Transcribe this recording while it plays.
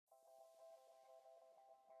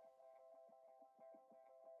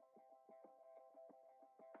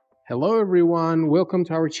Hello everyone, welcome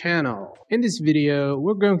to our channel. In this video,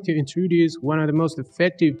 we're going to introduce one of the most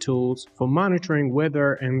effective tools for monitoring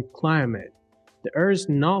weather and climate, the Earth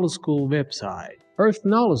Null School website. Earth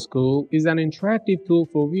Null School is an interactive tool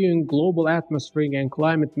for viewing global atmospheric and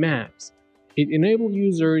climate maps. It enables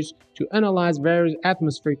users to analyze various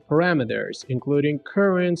atmospheric parameters, including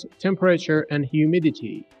currents, temperature, and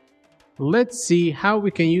humidity. Let's see how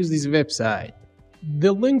we can use this website.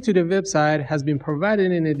 The link to the website has been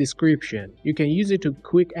provided in the description. You can use it to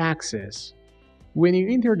quick access. When you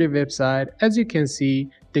enter the website, as you can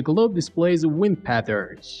see, the globe displays wind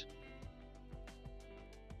patterns.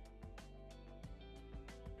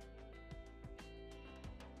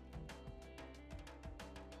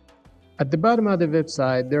 At the bottom of the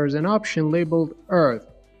website, there is an option labeled Earth,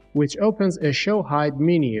 which opens a Show Hide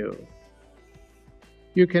menu.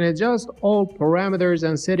 You can adjust all parameters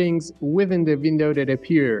and settings within the window that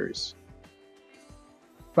appears.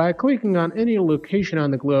 By clicking on any location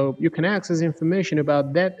on the globe, you can access information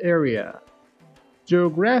about that area.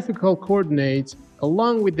 Geographical coordinates,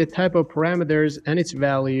 along with the type of parameters and its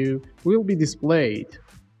value, will be displayed.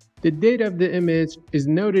 The date of the image is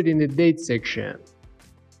noted in the Date section.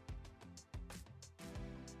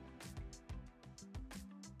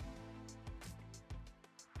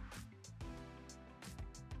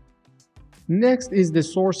 Next is the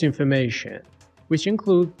source information, which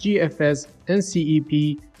includes GFS,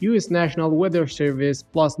 NCEP, US National Weather Service,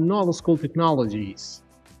 plus Null School technologies.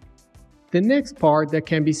 The next part that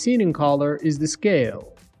can be seen in color is the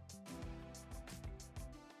scale.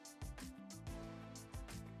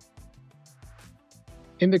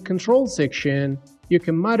 In the control section, you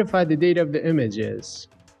can modify the date of the images.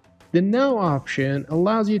 The Now option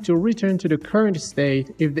allows you to return to the current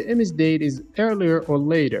state if the image date is earlier or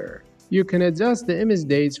later. You can adjust the image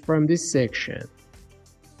dates from this section.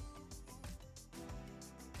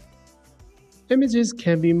 Images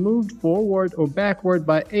can be moved forward or backward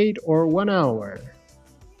by 8 or 1 hour.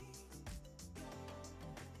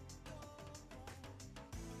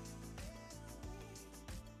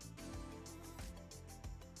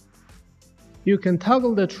 You can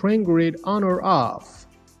toggle the train grid on or off.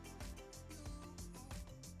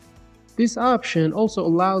 This option also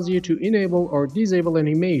allows you to enable or disable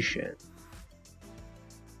animation.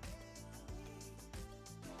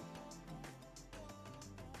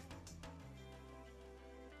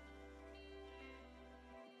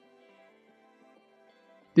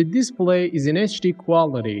 The display is in HD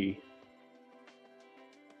quality.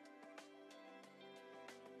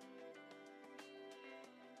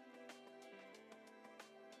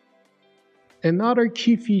 Another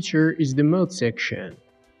key feature is the Mode section,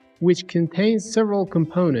 which contains several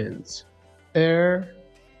components: air,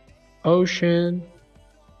 ocean,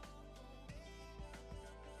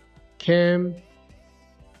 chem,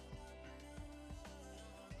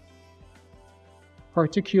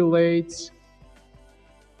 particulates,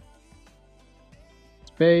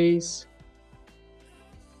 space,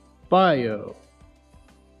 bio.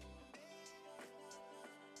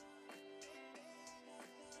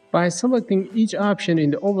 By selecting each option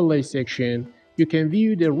in the overlay section, you can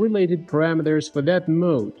view the related parameters for that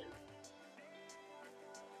mode.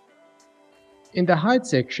 In the height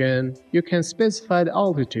section, you can specify the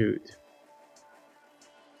altitude.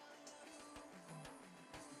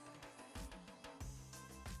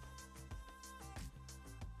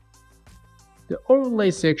 The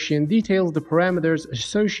overlay section details the parameters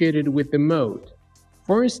associated with the mode.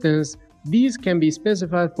 For instance, these can be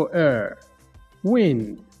specified for air,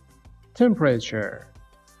 wind, temperature,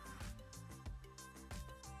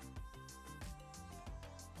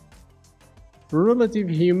 relative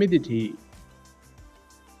humidity,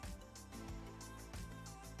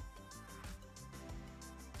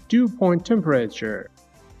 dew point temperature,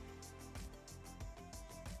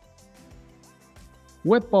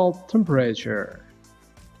 wet bulb temperature,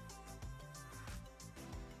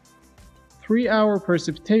 3-hour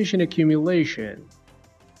precipitation accumulation,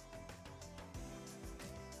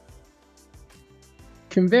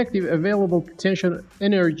 convective available potential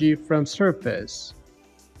energy from surface,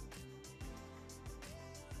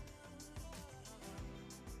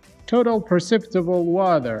 total perceptible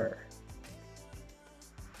water,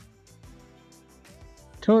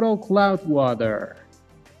 total cloud water,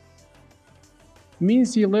 mean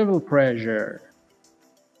sea level pressure,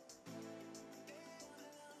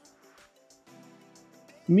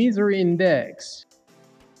 Misery index,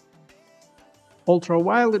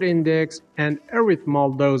 ultraviolet index, and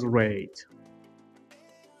erythritol dose rate.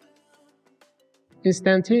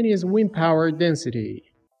 Instantaneous wind power density.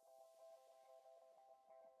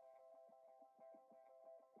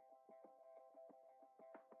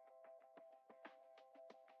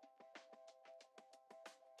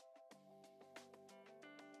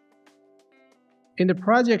 In the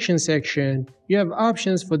projection section, you have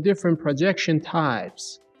options for different projection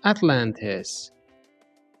types. Atlantis,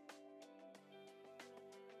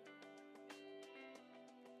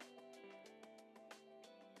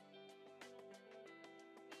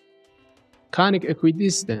 conic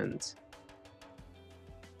equidistant,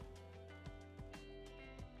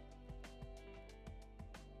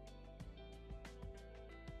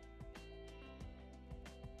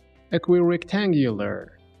 equirectangular,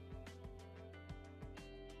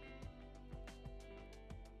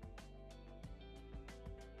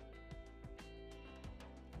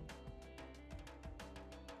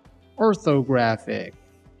 orthographic,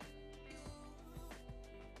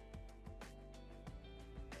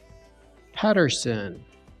 Patterson,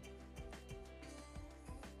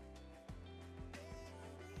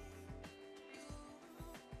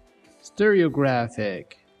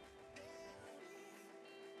 stereographic,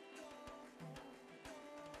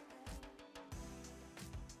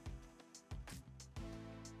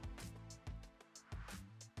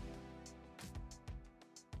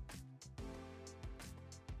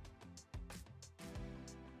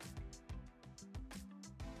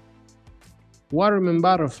 Waterman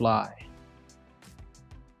butterfly,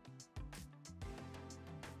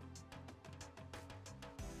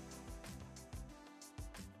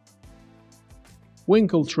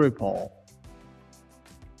 Winkle triple,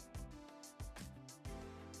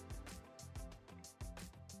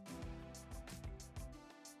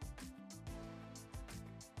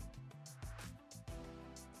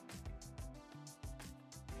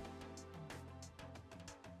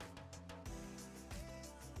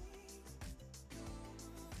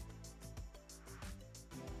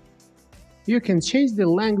 You can change the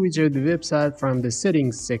language of the website from the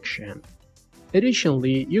settings section.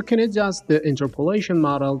 Additionally, you can adjust the interpolation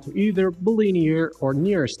model to either bilinear or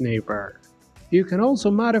nearest neighbor. You can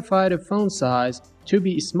also modify the font size to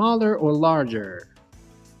be smaller or larger.